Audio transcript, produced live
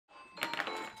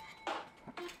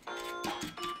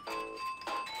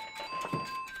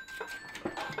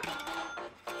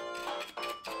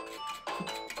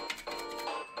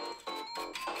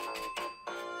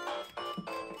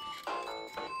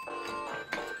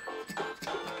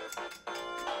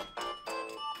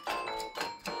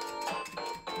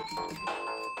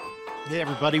Hey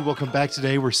everybody, welcome back.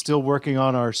 Today we're still working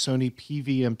on our Sony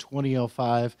PVM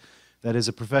 20L5. That is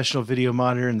a professional video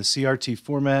monitor in the CRT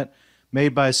format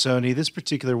made by Sony. This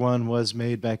particular one was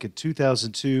made back in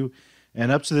 2002, and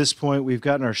up to this point we've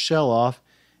gotten our shell off,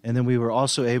 and then we were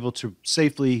also able to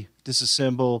safely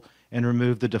disassemble and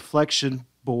remove the deflection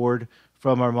board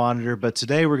from our monitor. But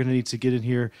today we're going to need to get in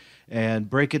here and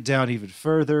break it down even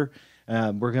further.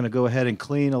 We're going to go ahead and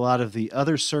clean a lot of the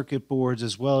other circuit boards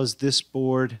as well as this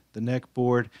board, the neck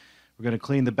board. We're going to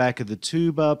clean the back of the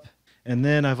tube up. And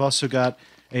then I've also got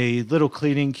a little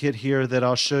cleaning kit here that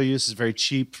I'll show you. This is very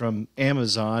cheap from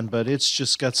Amazon, but it's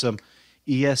just got some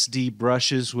ESD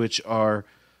brushes which are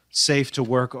safe to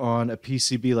work on a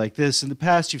PCB like this. In the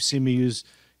past you've seen me use,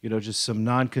 just some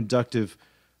non-conductive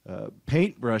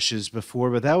paint brushes before,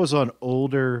 but that was on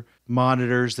older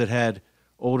monitors that had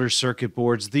older circuit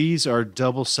boards. These are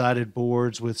double-sided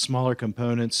boards with smaller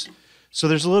components, so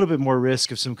there's a little bit more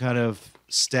risk of some kind of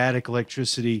static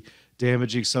electricity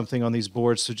damaging something on these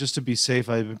boards. So just to be safe,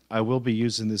 I will be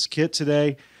using this kit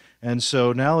today. And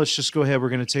so now let's just go ahead. We're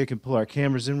going to take and pull our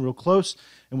cameras in real close,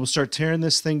 and we'll start tearing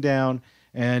this thing down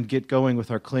and get going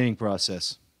with our cleaning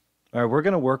process. All right, we're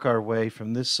going to work our way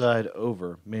from this side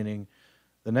over, meaning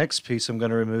the next piece I'm going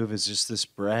to remove is just this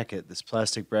bracket, this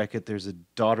plastic bracket. There's a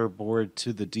daughter board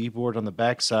to the D board on the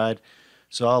back side,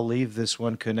 so I'll leave this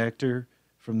one connector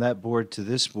from that board to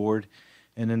this board,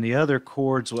 and then the other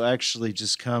cords will actually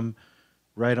just come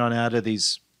right on out of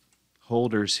these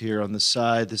holders here on the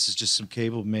side. This is just some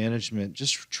cable management.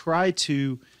 Just try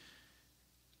to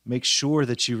make sure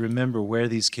that you remember where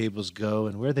these cables go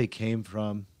and where they came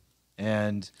from,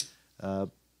 and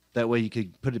that way you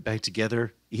could put it back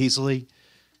together easily.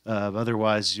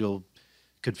 Otherwise, you'll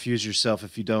confuse yourself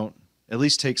if you don't at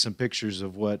least take some pictures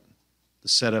of what the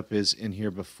setup is in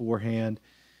here beforehand.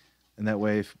 And that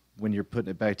way, when you're putting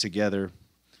it back together,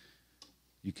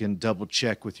 you can double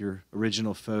check with your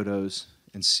original photos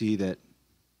and see that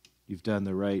you've done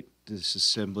the right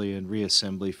disassembly and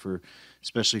reassembly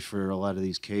especially for a lot of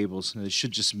these cables. And it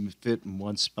should just fit in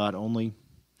one spot only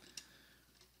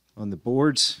on the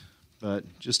boards,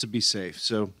 but just to be safe.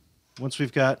 So once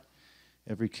we've got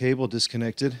every cable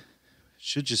disconnected, it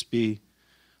should just be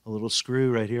a little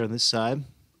screw right here on this side.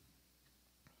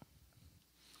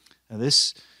 Now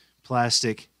this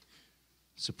plastic,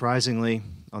 surprisingly,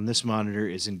 on this monitor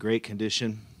is in great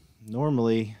condition.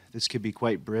 Normally this could be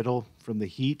quite brittle from the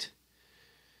heat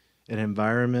and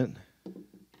environment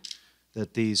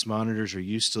that these monitors are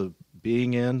used to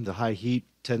being in. The high heat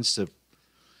tends to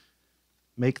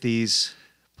make these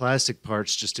plastic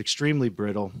parts just extremely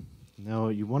brittle. Now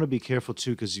you want to be careful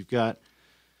too, because you've got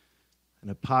an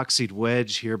epoxied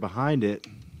wedge here behind it,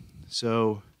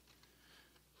 so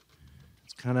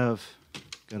it's kind of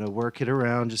got to work it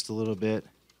around just a little bit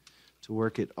to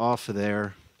work it off of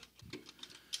there.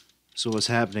 So what's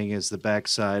happening is the back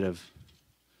side of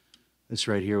this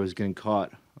right here was getting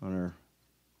caught on our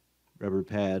rubber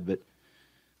pad, but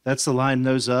that's the line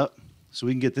those up, so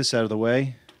we can get this out of the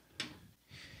way.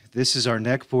 This is our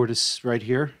neck board, is right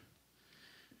here.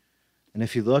 And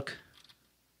if you look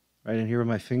right in here where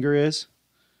my finger is,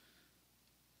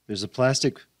 there's a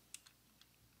plastic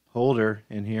holder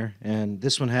in here, and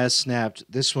this one has snapped.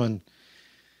 This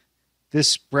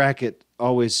bracket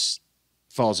always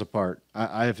falls apart.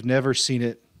 I've never seen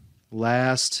it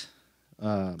last.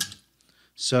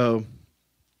 So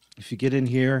if you get in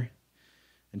here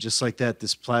and just like that,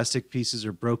 this plastic pieces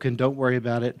are broken, don't worry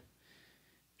about it.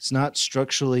 It's not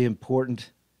structurally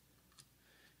important.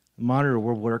 The monitor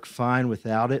will work fine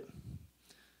without it,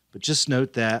 but just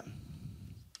note that.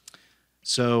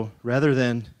 So rather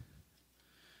than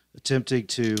attempting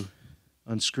to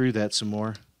unscrew that some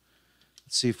more,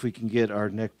 let's see if we can get our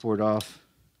neck board off.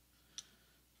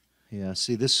 Yeah,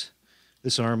 see this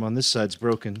arm on this side's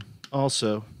broken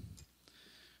also,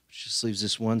 which just leaves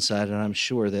this one side, and I'm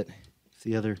sure that if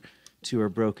the other two are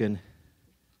broken,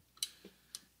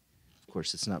 of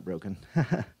course it's not broken.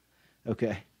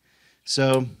 Okay,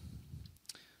 so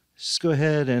let's just go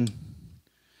ahead and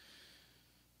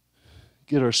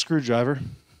get our screwdriver.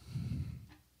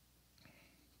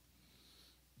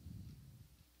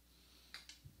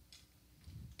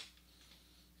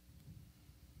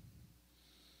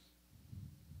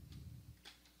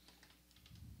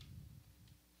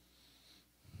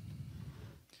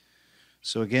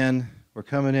 So again, we're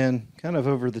coming in kind of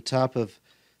over the top of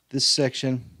this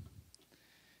section,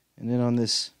 and then on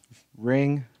this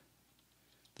ring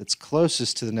that's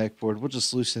closest to the neck board, we'll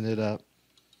just loosen it up.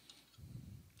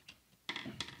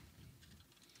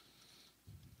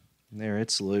 And there,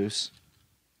 it's loose.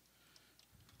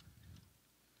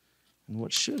 And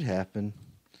what should happen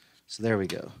So there we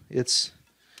go. It's,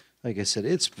 like I said,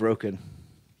 it's broken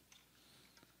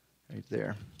right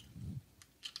there.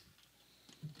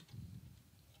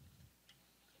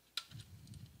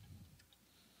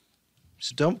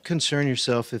 So don't concern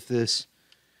yourself if this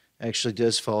actually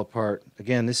does fall apart.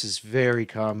 Again, this is very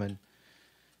common.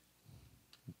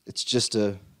 It's just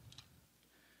a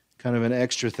kind of an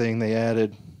extra thing they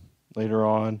added later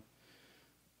on.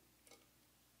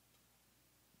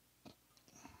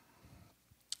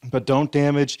 But don't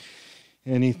damage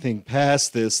anything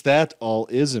past this. That all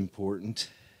is important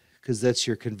because that's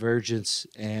your convergence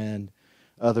and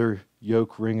other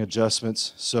yoke ring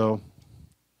adjustments. So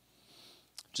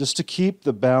just to keep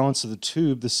the balance of the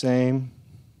tube the same,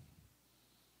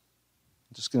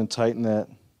 I'm just going to tighten that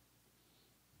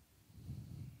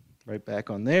right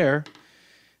back on there.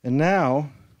 And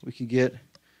now we can get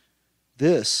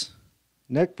this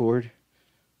neck board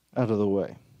out of the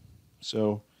way.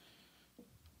 So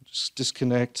just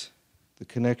disconnect the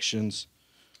connections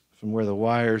from where the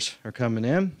wires are coming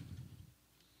in.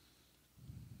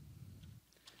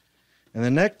 And the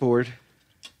neck board,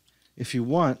 if you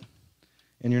want,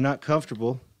 and you're not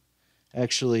comfortable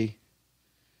actually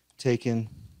taking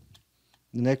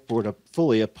the neck board up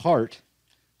fully apart,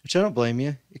 which I don't blame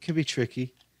you, it can be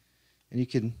tricky, and you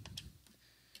can,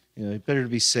 better to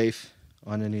be safe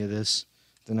on any of this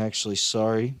than actually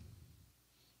sorry.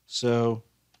 So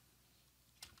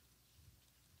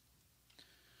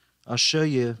I'll show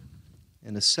you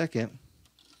in a second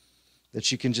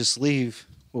that you can just leave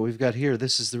what we've got here.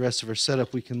 This is the rest of our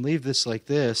setup. We can leave this like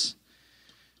this,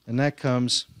 and that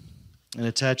comes and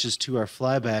attaches to our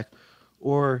flyback.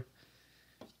 Or,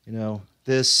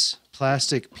 this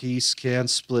plastic piece can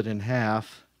split in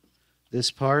half. This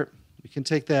part, we can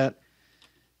take that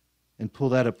and pull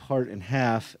that apart in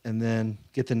half and then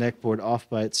get the neck board off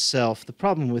by itself. The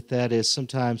problem with that is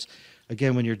sometimes,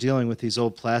 again, when you're dealing with these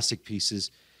old plastic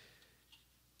pieces,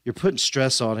 you're putting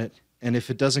stress on it, and if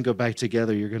it doesn't go back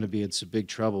together, you're going to be in some big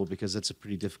trouble because that's a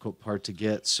pretty difficult part to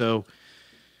get. So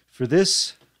for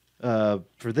this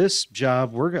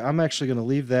job, I'm actually going to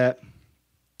leave that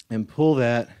and pull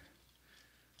that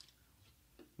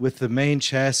with the main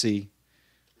chassis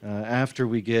after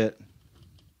we get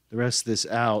the rest of this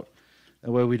out.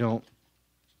 That way we don't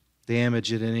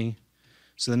damage it any.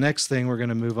 So the next thing we're going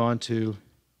to move on to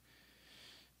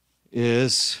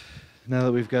is, now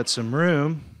that we've got some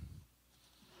room,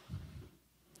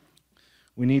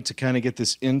 we need to kind of get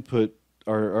this input,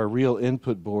 our real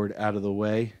input board out of the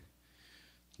way,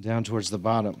 down towards the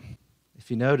bottom.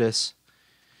 If you notice,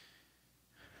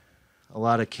 a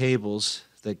lot of cables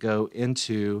that go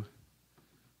into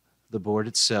the board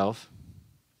itself.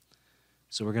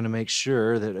 So we're going to make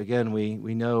sure that, again, we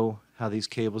know how these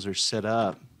cables are set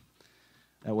up.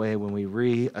 That way when we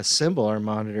reassemble our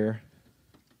monitor,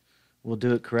 we'll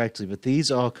do it correctly. But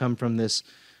these all come from this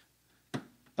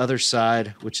other side,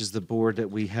 which is the board that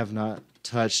we have not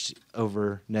touched,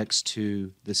 over next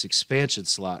to this expansion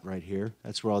slot right here.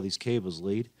 That's where all these cables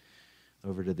lead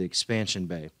over to the expansion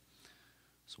bay.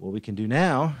 So what we can do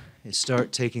now is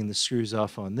start taking the screws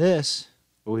off on this,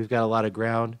 where we've got a lot of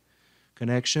ground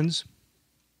connections.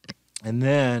 And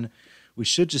then we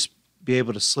should just be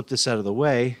able to slip this out of the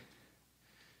way.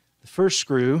 The first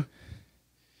screw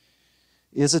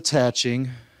is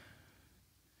attaching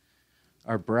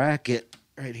our bracket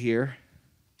right here.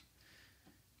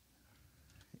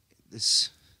 This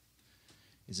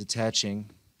is attaching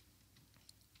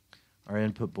our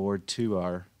input board to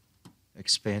our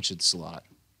expansion slot.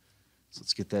 So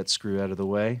let's get that screw out of the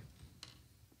way.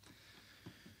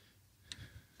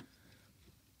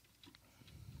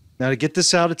 Now to get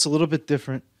this out, it's a little bit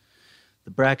different.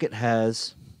 The bracket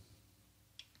has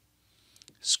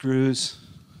screws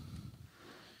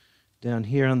down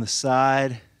here on the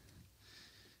side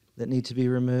that need to be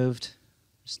removed.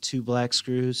 There's 2 black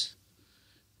screws.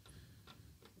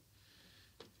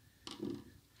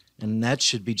 And that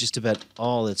should be just about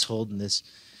all that's holding this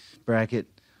bracket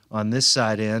on this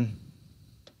side in.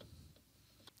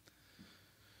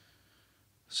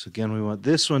 So again, we want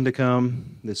this one to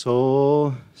come, this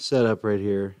whole setup right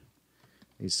here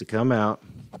needs to come out.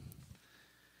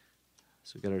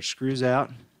 So we've got our screws out,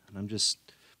 and I'm just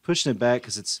pushing it back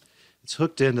because it's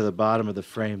hooked into the bottom of the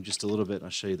frame just a little bit, and I'll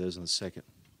show you those in a second.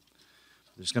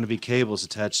 There's going to be cables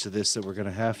attached to this that we're going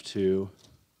to have to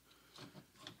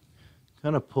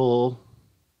kind of pull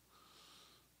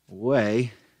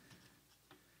away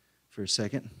for a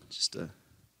second. Just a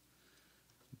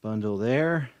bundle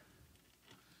there.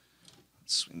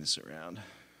 Let's swing this around.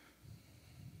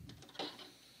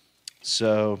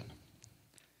 So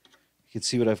you can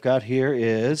see what I've got here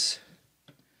is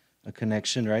a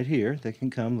connection right here that can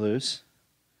come loose.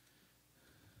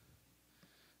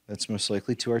 That's most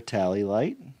likely to our tally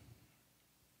light.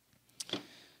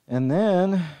 And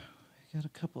then we got a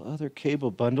couple other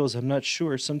cable bundles. I'm not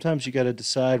sure. Sometimes you got to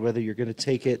decide whether you're going to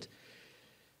take it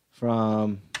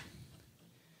from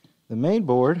the main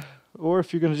board or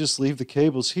if you're going to just leave the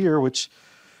cables here, which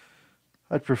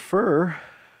I'd prefer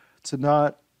to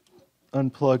not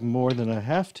unplug more than I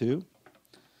have to.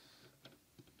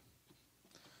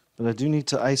 But I do need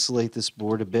to isolate this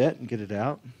board a bit and get it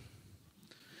out.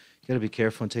 You got to be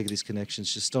careful when taking these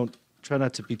connections. Just try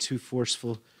not to be too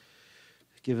forceful.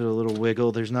 Give it a little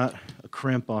wiggle. There's not a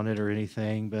crimp on it or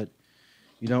anything, but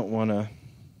you don't want to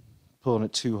pull on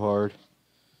it too hard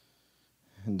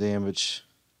and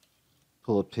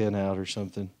pull a pin out or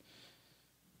something.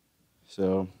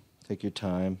 So take your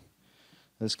time.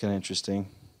 That's kind of interesting.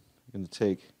 I'm going to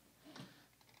take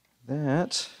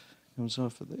that, comes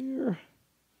off of there.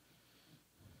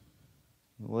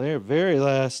 The very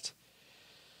last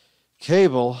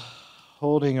cable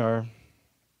holding our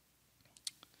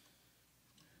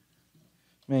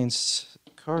main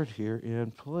card here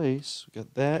in place. We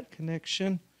got that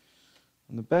connection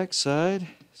on the back side,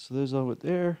 so those all went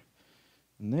there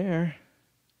and there.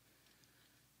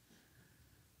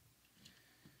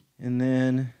 And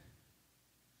then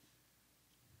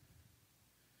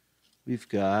we've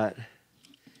got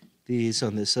these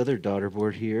on this other daughter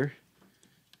board here.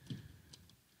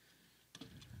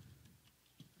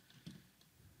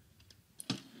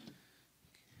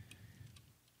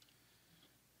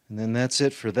 And then that's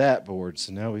it for that board.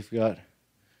 So now we've got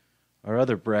our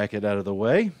other bracket out of the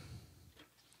way.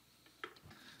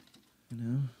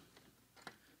 Now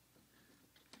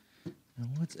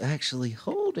what's actually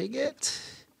holding it?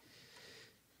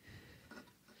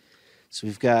 So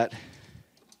we've got,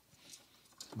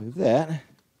 move that.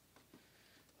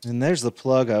 And there's the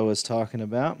plug I was talking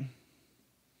about.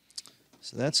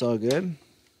 So that's all good.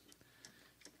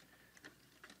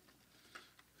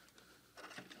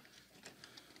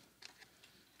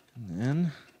 And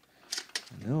then,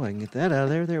 I know I can get that out of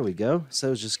there. There we go. So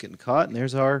it was just getting caught, and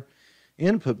there's our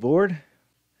input board.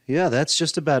 Yeah, that's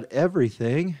just about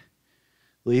everything,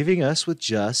 leaving us with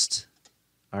just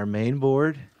our main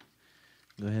board.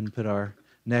 Go ahead and put our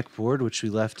neck board, which we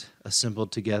left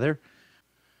assembled together.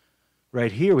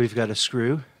 Right here, we've got a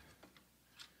screw.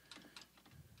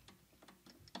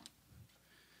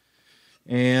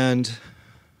 And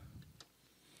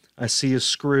I see a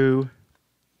screw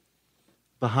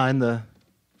behind the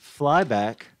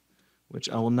flyback, which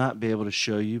I will not be able to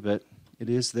show you, but it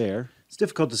is there. It's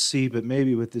difficult to see, but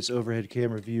maybe with this overhead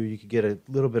camera view, you could get a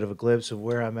little bit of a glimpse of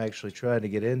where I'm actually trying to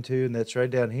get into, and that's right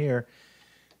down here.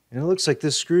 And it looks like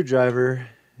this screwdriver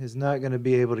is not going to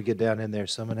be able to get down in there,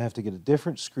 so I'm going to have to get a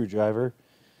different screwdriver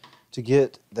to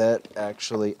get that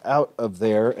actually out of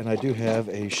there. And I do have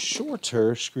a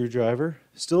shorter screwdriver,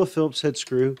 still a Phillips head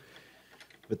screw,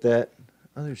 but that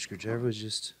other screwdriver was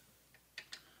just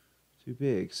too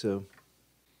big. So,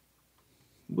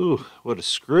 ooh, what a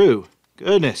screw.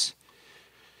 Goodness.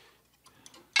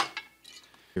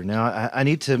 Now I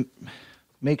need to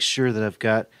make sure that I've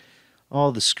got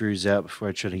all the screws out before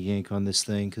I try to yank on this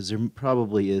thing, because there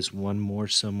probably is one more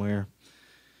somewhere.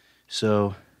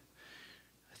 So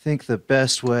I think the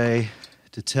best way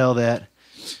to tell that,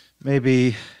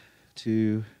 maybe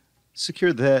to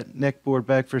secure that neck board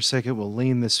back for a second, we'll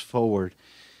lean this forward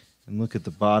and look at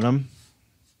the bottom,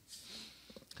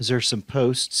 because there's some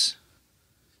posts.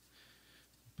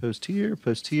 Post here,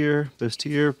 post here, post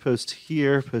here, post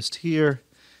here, post here,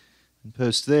 and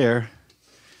post there.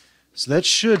 So that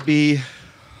should be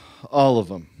all of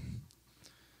them.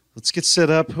 Let's get set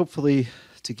up, hopefully,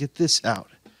 to get this out.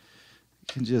 You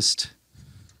can just,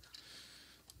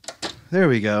 there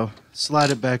we go. Slide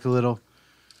it back a little.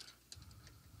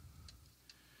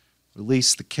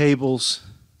 Release the cables.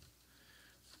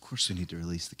 Of course we need to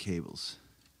release the cables.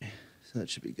 So that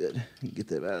should be good. You can get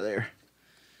that out of there.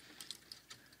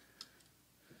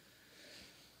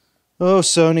 Oh,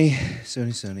 Sony.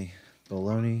 Sony.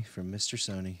 Baloney from Mr.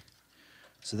 Sony.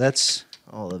 So that's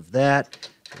all of that.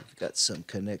 We've got some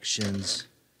connections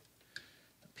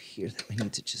up here that we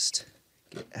need to just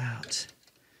get out.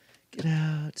 Get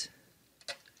out.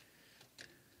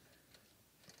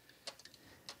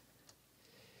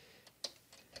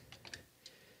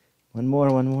 One more.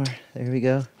 There we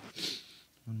go.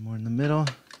 One more in the middle.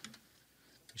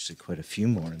 Actually, quite a few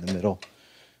more in the middle.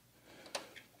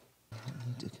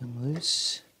 Need to come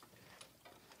loose.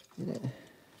 Get it.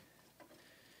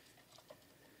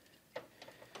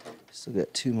 Still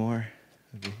got two more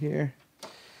over here.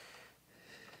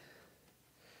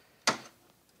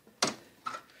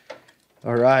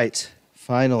 All right,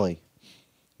 finally.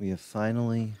 We have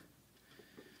finally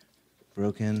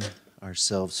broken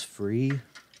ourselves free.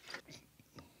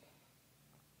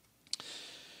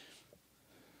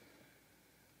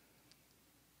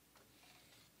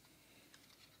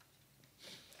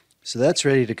 So that's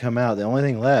ready to come out. The only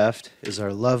thing left is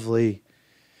our lovely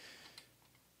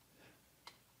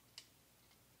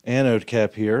anode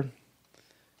cap here.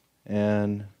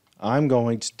 And I'm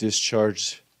going to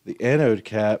discharge the anode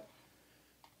cap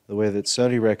the way that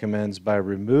Sony recommends, by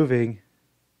removing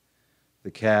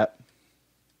the cap.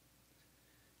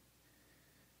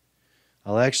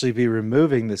 I'll actually be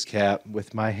removing this cap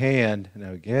with my hand.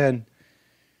 Now again,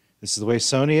 this is the way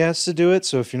Sony has to do it,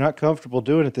 so if you're not comfortable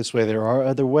doing it this way, there are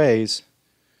other ways.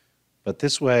 But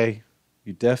this way,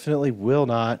 you definitely will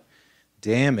not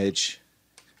damage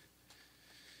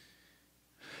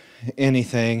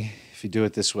anything if you do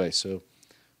it this way. So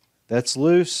that's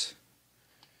loose.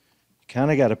 You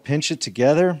kind of got to pinch it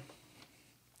together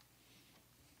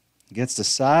against the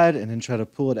side and then try to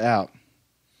pull it out.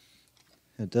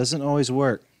 It doesn't always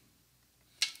work.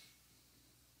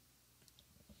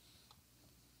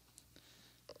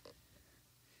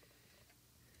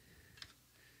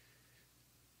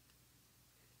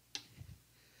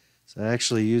 So I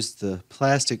actually used the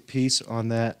plastic piece on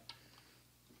that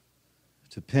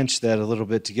to pinch that a little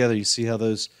bit together. You see how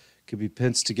those could be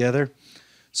pinched together?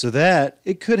 So that,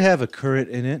 it could have a current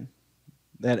in it.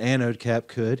 That anode cap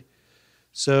could.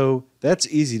 So that's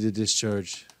easy to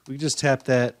discharge. We just tap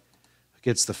that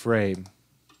against the frame.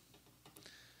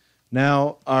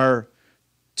 Now, our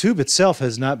tube itself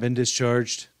has not been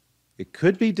discharged. It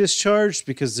could be discharged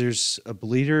because there's a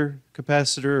bleeder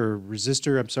capacitor or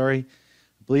resistor, a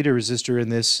bleeder resistor in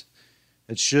this.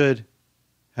 It should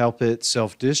help it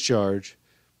self-discharge,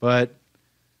 but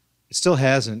it still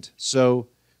hasn't. So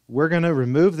we're going to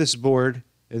remove this board,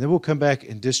 and then we'll come back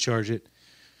and discharge it.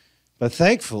 But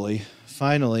thankfully,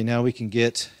 finally, now we can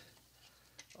get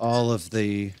all of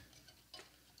the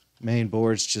main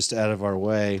boards just out of our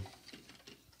way.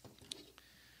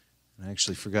 I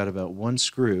actually forgot about one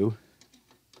screw.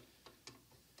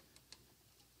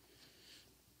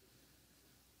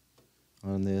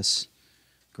 On this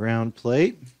ground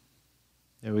plate.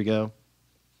 There we go.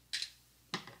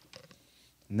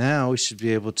 Now we should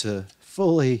be able to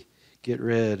fully get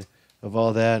rid of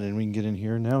all that, and we can get in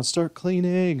here now and start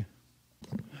cleaning.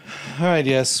 All right,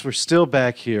 yes, we're still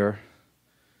back here.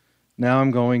 Now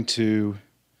I'm going to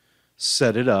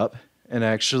set it up and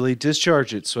actually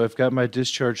discharge it. So I've got my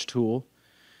discharge tool.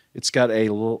 It's got a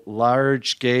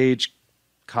large gauge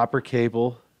copper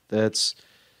cable that's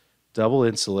double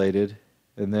insulated,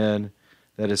 and then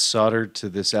that is soldered to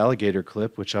this alligator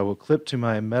clip, which I will clip to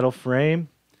my metal frame.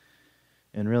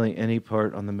 And really any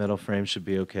part on the metal frame should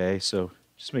be okay. So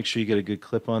just make sure you get a good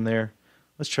clip on there.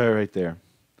 Let's try it right there.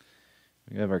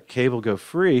 We have our cable go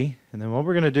free, and then what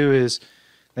we're going to do is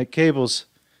that cable's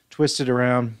twisted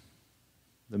around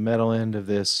the metal end of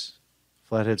this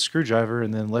flathead screwdriver,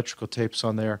 and then electrical tape's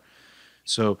on there.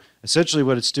 So essentially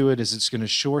what it's doing is it's going to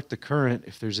short the current,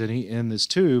 if there's any in this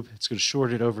tube. It's going to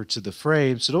short it over to the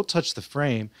frame. So don't touch the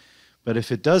frame. But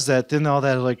if it does that, then all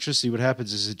that electricity, what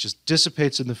happens is it just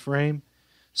dissipates in the frame,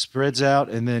 spreads out,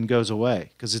 and then goes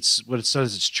away. Because what it's done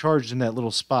is it's charged in that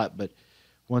little spot, but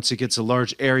once it gets a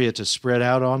large area to spread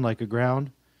out on, like a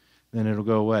ground, then it'll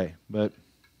go away. But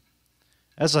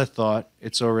as I thought,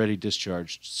 it's already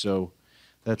discharged. So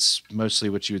that's mostly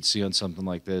what you would see on something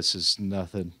like this, is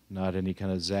nothing, not any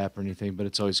kind of zap or anything, but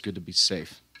it's always good to be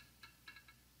safe.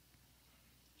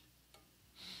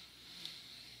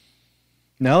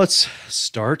 Now let's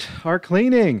start our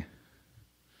cleaning.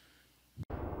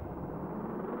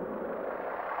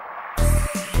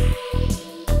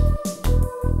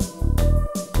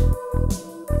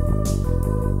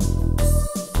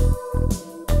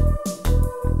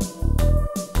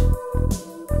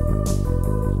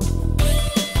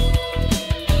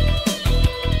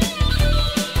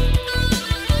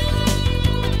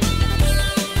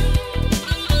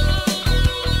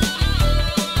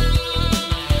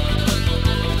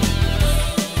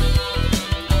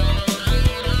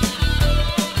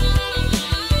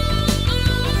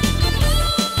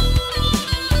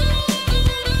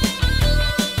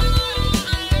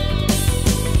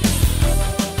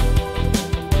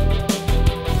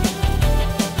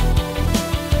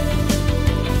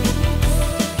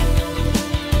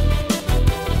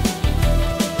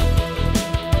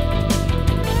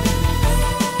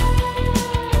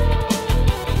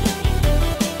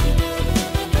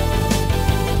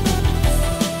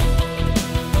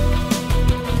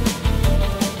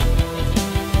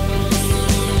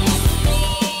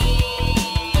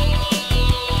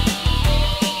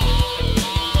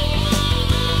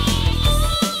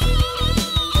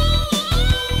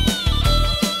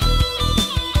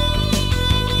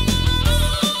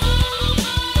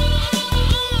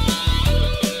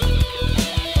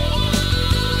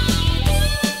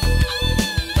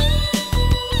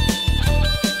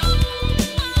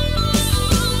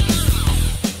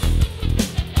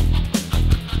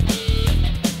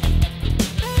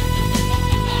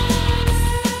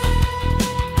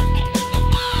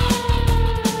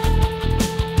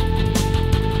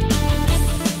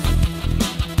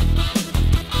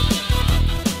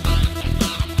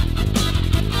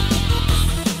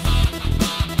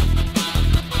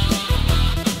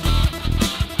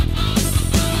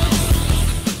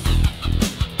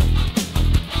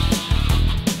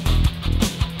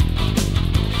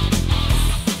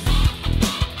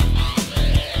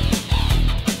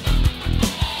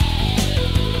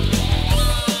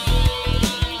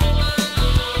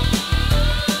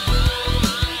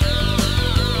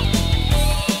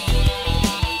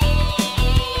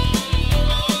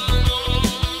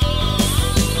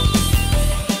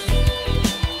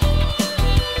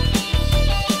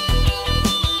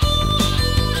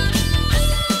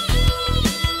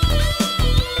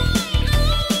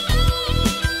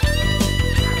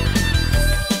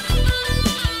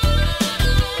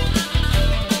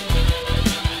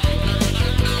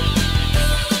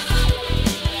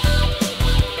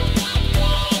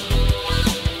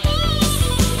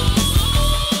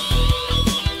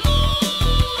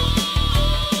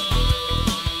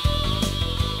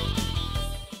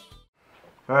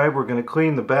 Alright, we're going to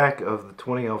clean the back of the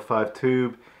 20L5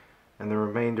 tube and the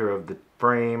remainder of the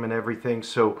frame and everything.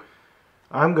 So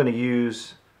I'm going to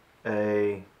use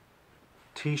a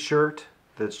t-shirt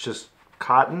that's just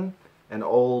cotton and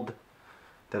old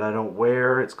that I don't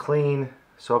wear. It's clean,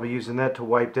 so I'll be using that to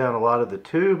wipe down a lot of the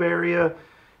tube area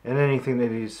and anything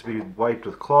that needs to be wiped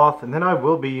with cloth. And then I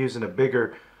will be using a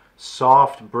bigger,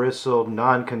 soft, bristled,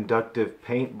 non-conductive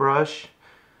paintbrush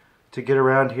to get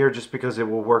around here, just because it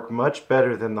will work much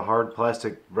better than the hard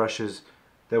plastic brushes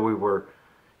that we were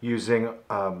using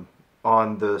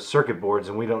on the circuit boards,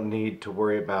 and we don't need to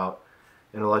worry about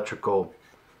an electrical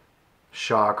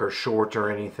shock or short or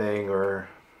anything or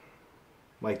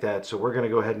like that. So we're going to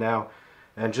go ahead now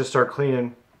and just start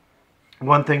cleaning.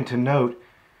 One thing to note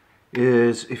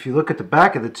is if you look at the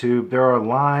back of the tube, there are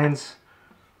lines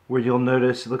where you'll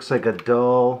notice it looks like a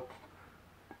dull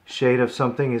shade of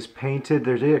something is painted.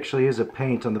 There actually is a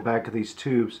paint on the back of these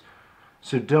tubes,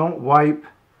 so don't wipe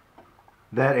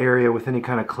that area with any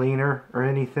kind of cleaner or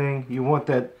anything. You want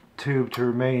that tube to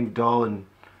remain dull and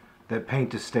that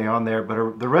paint to stay on there,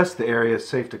 but the rest of the area is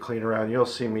safe to clean around. You'll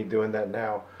see me doing that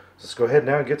now. So let's go ahead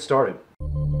now and get started.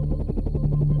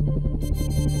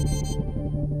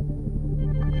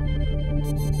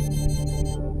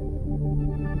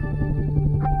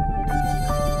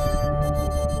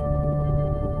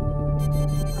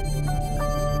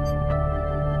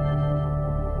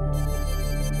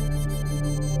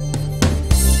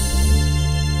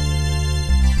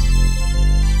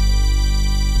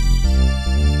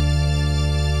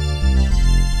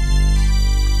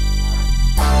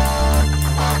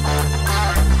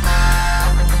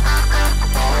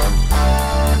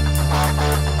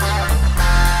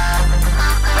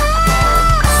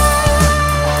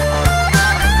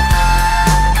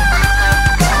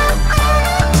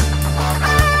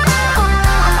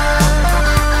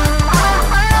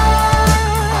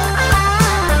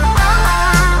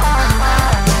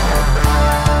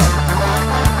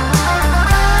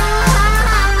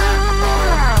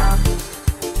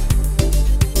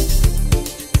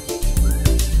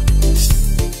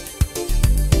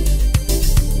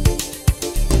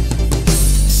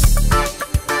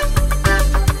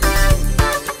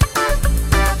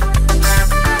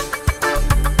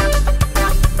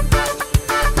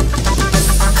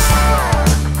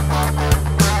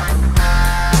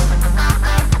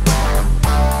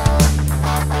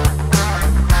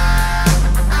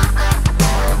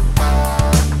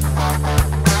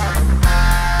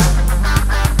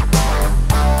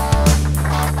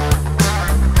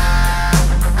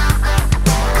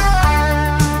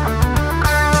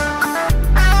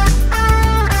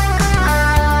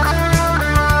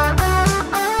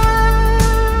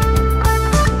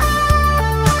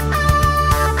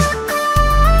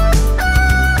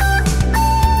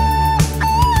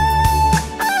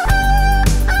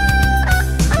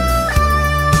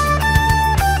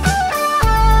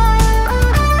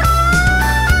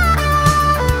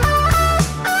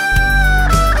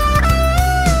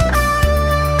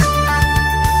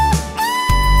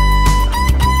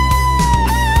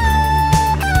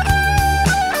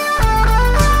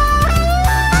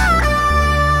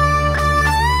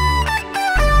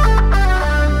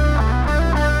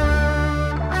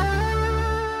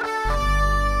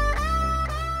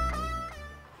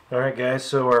 Alright guys,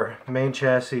 so our main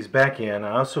chassis is back in.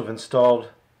 I also have installed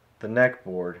the neck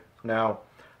board. Now,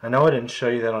 I know I didn't show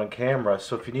you that on camera,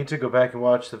 so if you need to go back and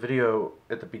watch the video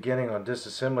at the beginning on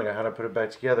disassembling and how to put it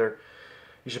back together,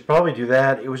 you should probably do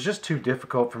that. It was just too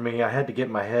difficult for me. I had to get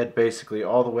my head basically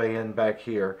all the way in back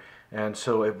here, and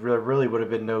so it really would have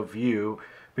been no view,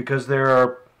 because there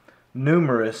are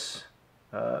numerous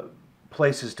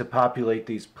places to populate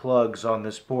these plugs on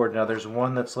this board. Now there's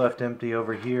one that's left empty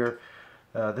over here.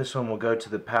 This one will go to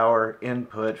the power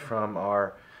input from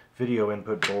our video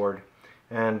input board,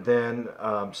 and then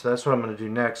so that's what I'm going to do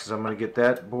next. Is I'm going to get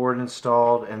that board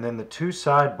installed, and then the two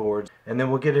side boards, and then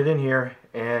we'll get it in here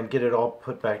and get it all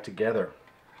put back together.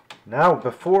 Now,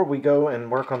 before we go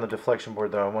and work on the deflection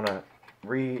board, though, I want to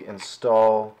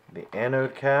reinstall the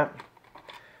anode cap.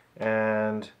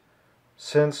 And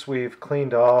since we've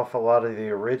cleaned off a lot of the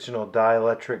original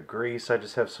dielectric grease, I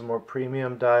just have some more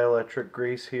premium dielectric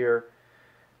grease here.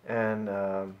 And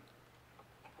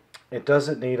it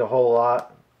doesn't need a whole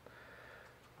lot,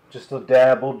 just a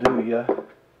dab will do ya.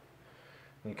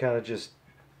 You kind of just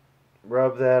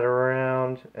rub that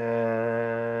around,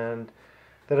 and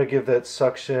that'll give that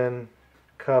suction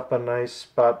cup a nice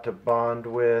spot to bond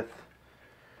with.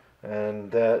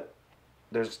 And that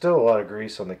there's still a lot of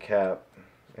grease on the cap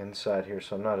inside here,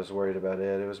 so I'm not as worried about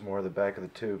it. It was more the back of the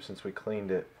tube since we cleaned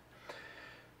it.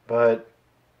 But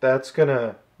that's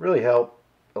gonna really help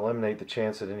eliminate the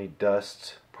chance that any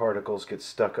dust particles get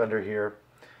stuck under here.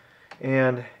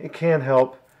 And it can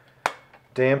help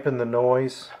dampen the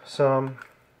noise some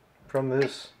from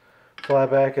this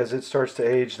flyback. As it starts to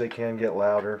age, they can get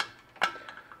louder.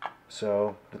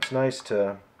 So it's nice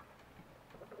to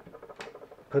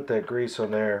put that grease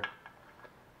on there.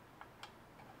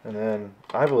 And then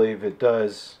I believe it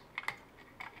does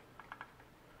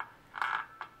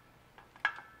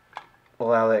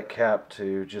allow that cap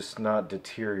to just not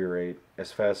deteriorate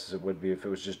as fast as it would be if it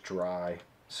was just dry.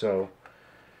 So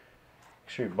make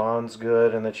sure your bond's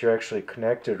good and that you're actually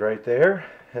connected right there.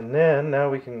 And then now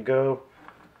we can go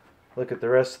look at the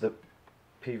rest of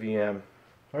the PVM.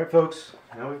 Alright folks,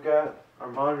 now we've got our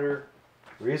monitor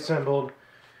reassembled.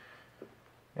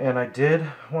 And I did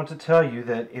want to tell you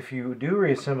that if you do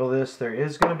reassemble this, there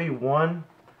is going to be one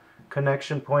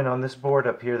connection point on this board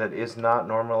up here that is not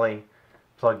normally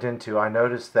plugged into. I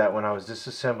noticed that when I was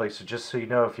disassembling, so just so you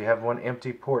know, if you have one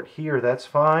empty port here, that's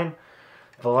fine.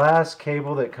 The last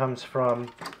cable that comes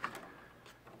from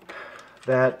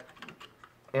that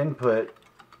input,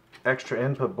 extra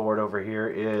input board over here,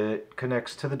 it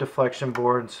connects to the deflection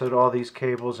board, and so do all these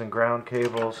cables and ground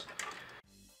cables.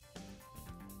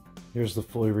 Here's the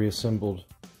fully reassembled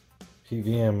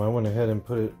PVM. I went ahead and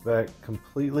put it back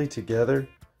completely together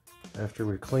after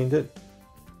we cleaned it.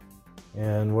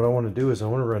 And what I want to do is I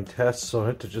want to run tests on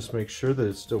it to just make sure that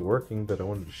it's still working, but I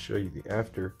wanted to show you the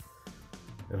after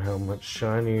and how much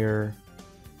shinier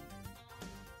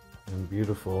and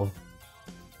beautiful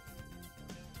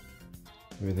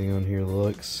everything on here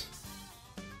looks.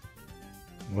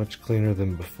 Much cleaner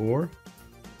than before.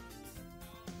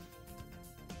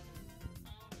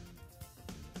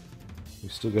 We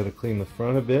still got to clean the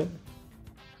front a bit.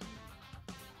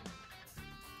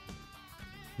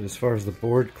 But as far as the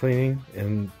board cleaning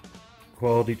and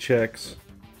quality checks,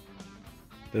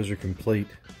 those are complete.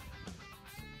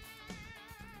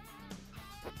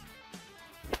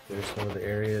 There's some of the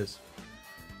areas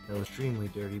that were extremely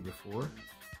dirty before.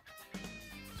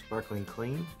 Sparkling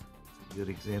clean. It's a good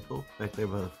example. Back there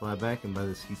by the flyback and by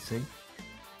this heat sink.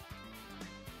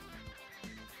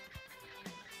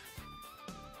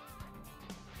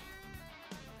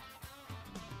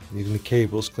 Even the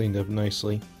cables cleaned up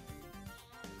nicely.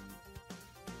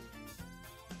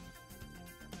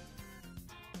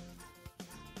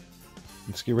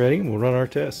 Let's get ready and we'll run our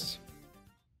tests.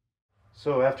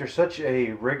 So after such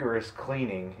a rigorous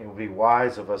cleaning, it would be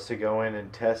wise of us to go in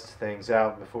and test things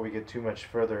out before we get too much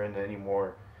further into any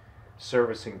more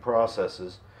servicing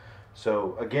processes.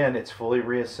 So again, it's fully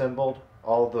reassembled.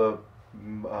 All the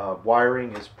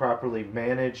wiring is properly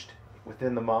managed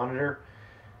within the monitor.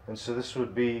 And so this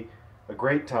would be a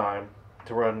great time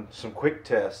to run some quick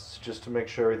tests just to make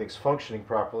sure everything's functioning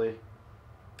properly.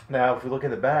 Now if we look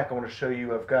in the back, I want to show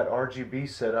you I've got RGB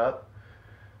set up,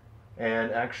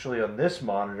 and actually on this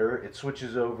monitor it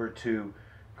switches over to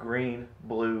green,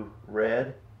 blue,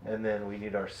 red, and then we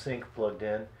need our sync plugged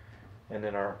in and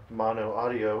then our mono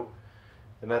audio,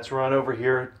 and that's run over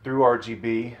here through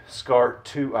RGB SCART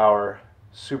to our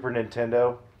Super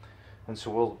Nintendo. And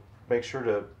so we'll make sure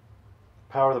to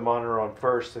power the monitor on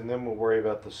first and then we'll worry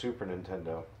about the Super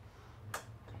Nintendo.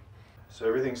 So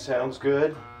everything sounds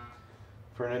good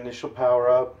for an initial power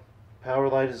up. Power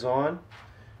light is on.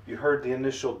 You heard the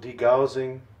initial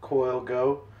degaussing coil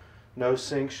go. No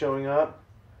sync showing up.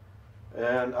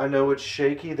 And I know it's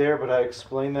shaky there, but I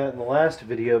explained that in the last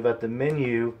video about the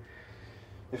menu.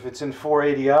 If it's in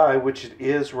 480i, which it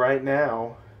is right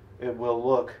now, it will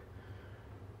look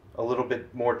a little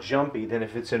bit more jumpy than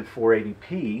if it's in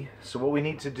 480p. So what we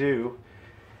need to do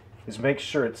is make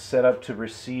sure it's set up to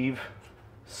receive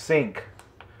sync.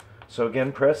 So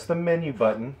again, press the menu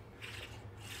button,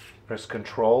 press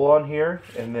control on here,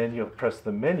 and then you'll press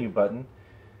the menu button,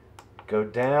 go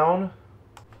down.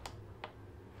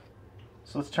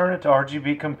 So let's turn it to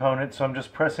RGB component. So I'm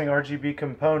just pressing RGB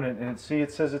component, and see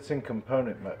it says it's in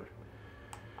component mode.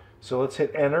 So let's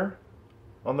hit enter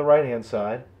on the right hand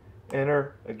side,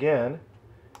 enter again,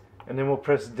 and then we'll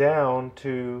press down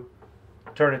to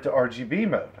turn it to RGB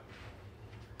mode.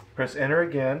 Press enter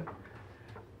again,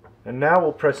 and now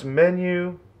we'll press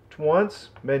menu once,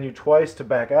 menu twice to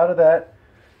back out of that.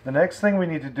 The next thing we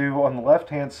need to do on the left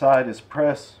hand side is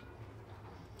press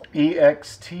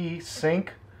EXT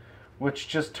sync, which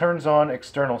just turns on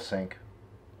external sync.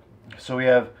 So we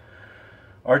have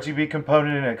RGB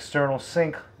component and external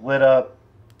sync lit up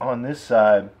on this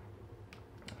side.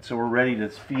 So we're ready to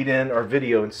feed in our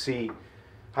video and see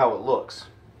how it looks.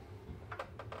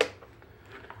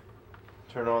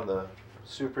 Turn on the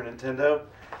Super Nintendo.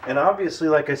 And obviously,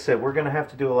 like I said, we're going to have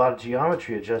to do a lot of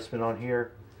geometry adjustment on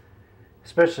here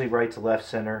especially right to left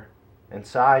center and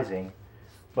sizing,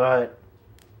 but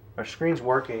our screen's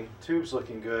working, tube's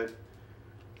looking good.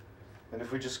 And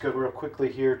if we just go real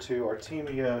quickly here to our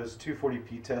Artemio's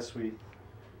 240p test suite,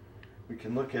 we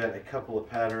can look at a couple of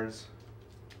patterns.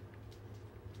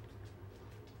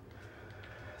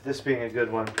 This being a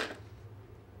good one,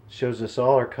 shows us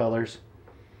all our colors.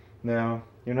 Now,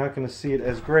 you're not going to see it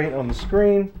as great on the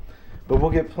screen, but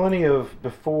we'll get plenty of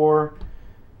before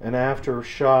and after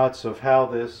shots of how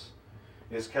this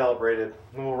is calibrated.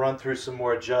 And we'll run through some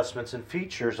more adjustments and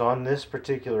features on this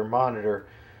particular monitor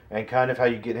and kind of how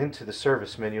you get into the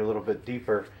service menu a little bit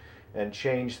deeper and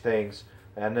change things.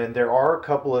 And then there are a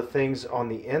couple of things on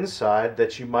the inside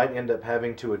that you might end up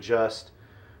having to adjust.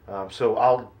 So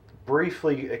I'll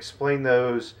briefly explain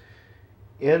those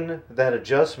in that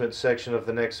adjustment section of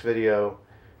the next video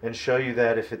and show you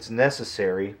that if it's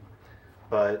necessary.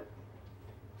 But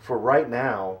for right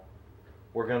now,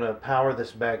 we're going to power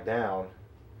this back down,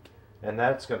 and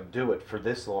that's going to do it for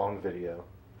this long video.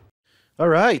 All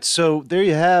right, so there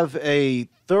you have a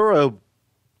thorough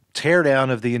teardown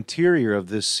of the interior of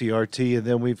this CRT, and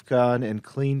then we've gone and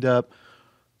cleaned up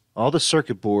all the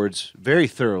circuit boards very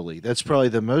thoroughly. That's probably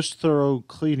the most thorough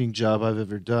cleaning job I've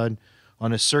ever done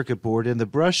on a circuit board, and the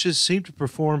brushes seem to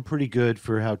perform pretty good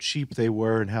for how cheap they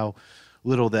were and how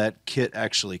little that kit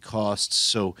actually costs.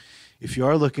 So if you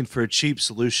are looking for a cheap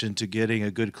solution to getting a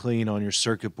good clean on your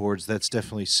circuit boards, that's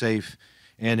definitely safe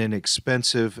and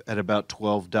inexpensive at about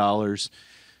 $12.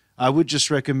 I would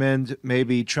just recommend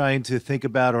maybe trying to think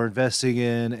about or investing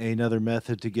in another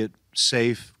method to get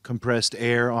safe compressed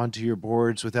air onto your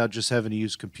boards without just having to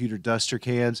use computer duster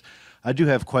cans. I do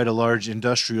have quite a large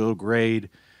industrial grade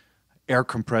air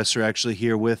compressor actually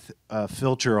here with a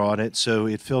filter on it, so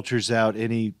it filters out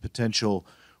any potential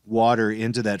water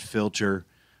into that filter,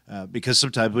 because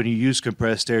sometimes when you use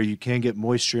compressed air you can get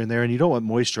moisture in there, and you don't want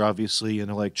moisture obviously in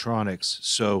electronics.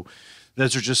 So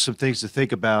those are just some things to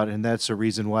think about, and that's a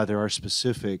reason why there are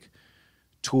specific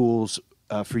tools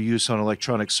for use on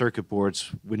electronic circuit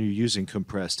boards when you're using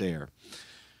compressed air.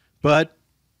 But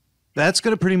that's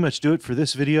going to pretty much do it for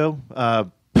this video.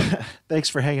 Thanks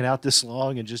for hanging out this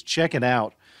long and just checking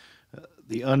out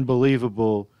the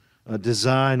unbelievable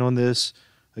design on this.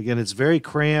 Again, it's very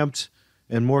cramped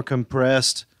and more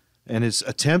compressed, and it's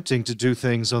attempting to do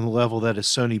things on the level that a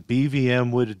Sony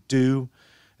PVM would do.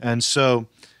 And so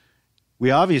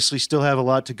we obviously still have a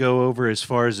lot to go over as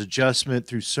far as adjustment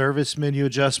through service menu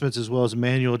adjustments as well as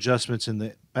manual adjustments in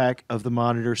the back of the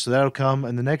monitor. So that'll come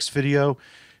in the next video.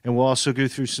 And we'll also go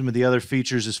through some of the other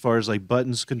features as far as like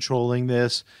buttons controlling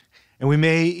this. And we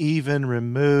may even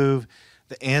remove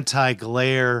the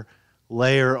anti-glare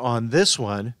layer on this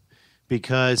one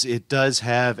because it does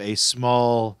have a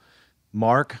small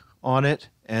mark on it.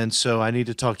 And so I need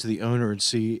to talk to the owner and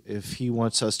see if he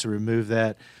wants us to remove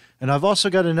that. And I've also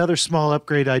got another small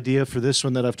upgrade idea for this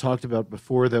one that I've talked about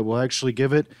before that will actually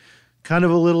give it kind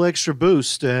of a little extra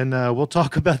boost. And we'll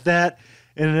talk about that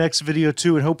in the next video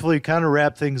too, and hopefully kind of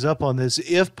wrap things up on this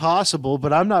if possible.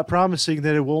 But I'm not promising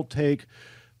that it won't take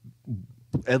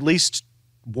at least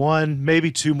one, maybe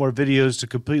two more videos to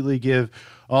completely give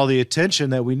all the attention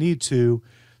that we need to,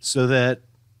 so that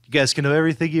you guys can know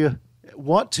everything you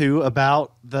want to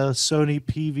about the Sony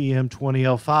PVM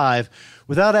 20L5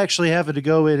 without actually having to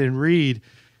go in and read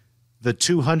the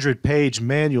 200-page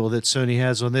manual that Sony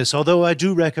has on this. Although I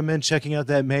do recommend checking out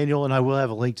that manual, and I will have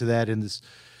a link to that in this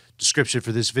description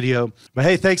for this video. But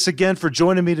hey, thanks again for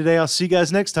joining me today. I'll see you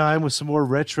guys next time with some more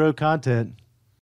retro content.